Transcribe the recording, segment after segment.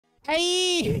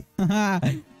Hey! How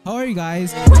are you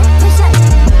guys?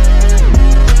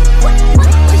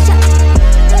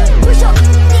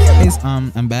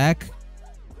 I'm back.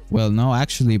 Well, no,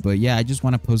 actually, but yeah, I just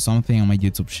want to post something on my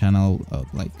YouTube channel,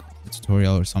 like a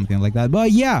tutorial or something like that.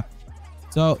 But yeah,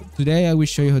 so today I will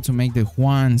show you how to make the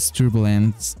Juan's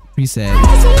Turbulent preset.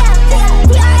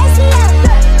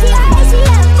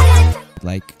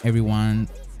 Like everyone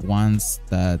wants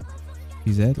that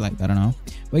preset, like I don't know,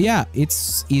 but yeah,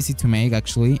 it's easy to make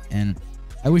actually, and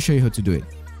I will show you how to do it.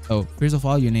 So first of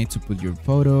all, you need to put your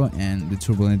photo and the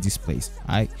Turbulent Displace.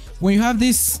 Alright, when you have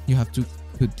this, you have to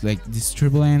put like this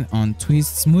Turbulent on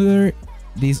twist smoother,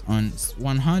 this on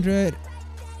 100,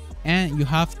 and you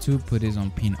have to put this on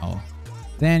pin all.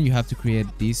 Then you have to create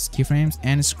these keyframes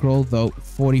and scroll though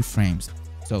 40 frames.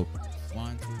 So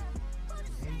 1, 2,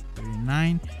 3, 8,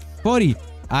 39, 40.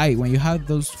 Alright, when you have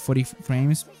those 40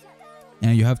 frames,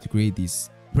 and you have to create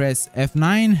this, press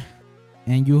F9,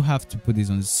 and you have to put this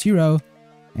on 0,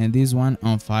 and this one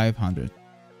on 500.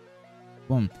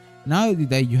 Boom. Now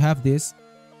that you have this,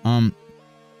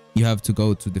 you have to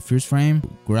go to the first frame,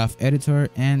 graph editor,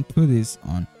 and put this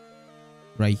on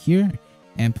right here,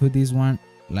 and put this one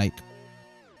like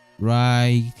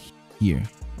right here.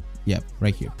 Yep,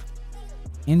 right here.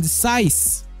 In the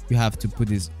size, you have to put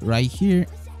this right here,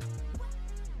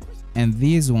 and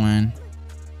this one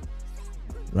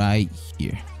right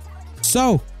here.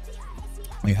 So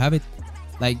when you have it,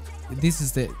 like this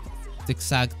is the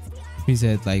exact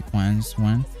preset like Juan's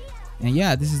one, and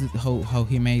yeah, this is how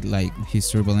he made like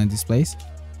his Turbulent Displace.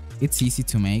 It's easy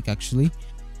to make actually,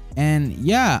 and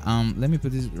yeah, let me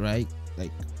put this right,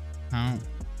 like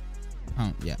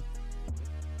yeah.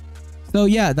 So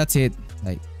yeah, that's it.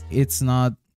 Like it's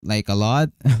not like a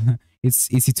lot.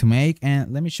 It's easy to make,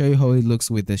 and let me show you how it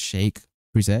looks with the shake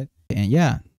preset. And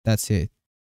yeah, that's it.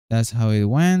 That's how it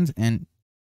went, and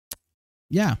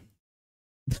yeah,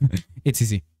 it's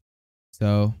easy.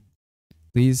 So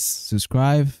please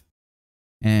subscribe,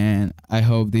 and I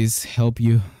hope this helped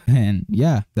you. And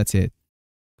yeah, that's it.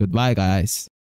 Goodbye, guys.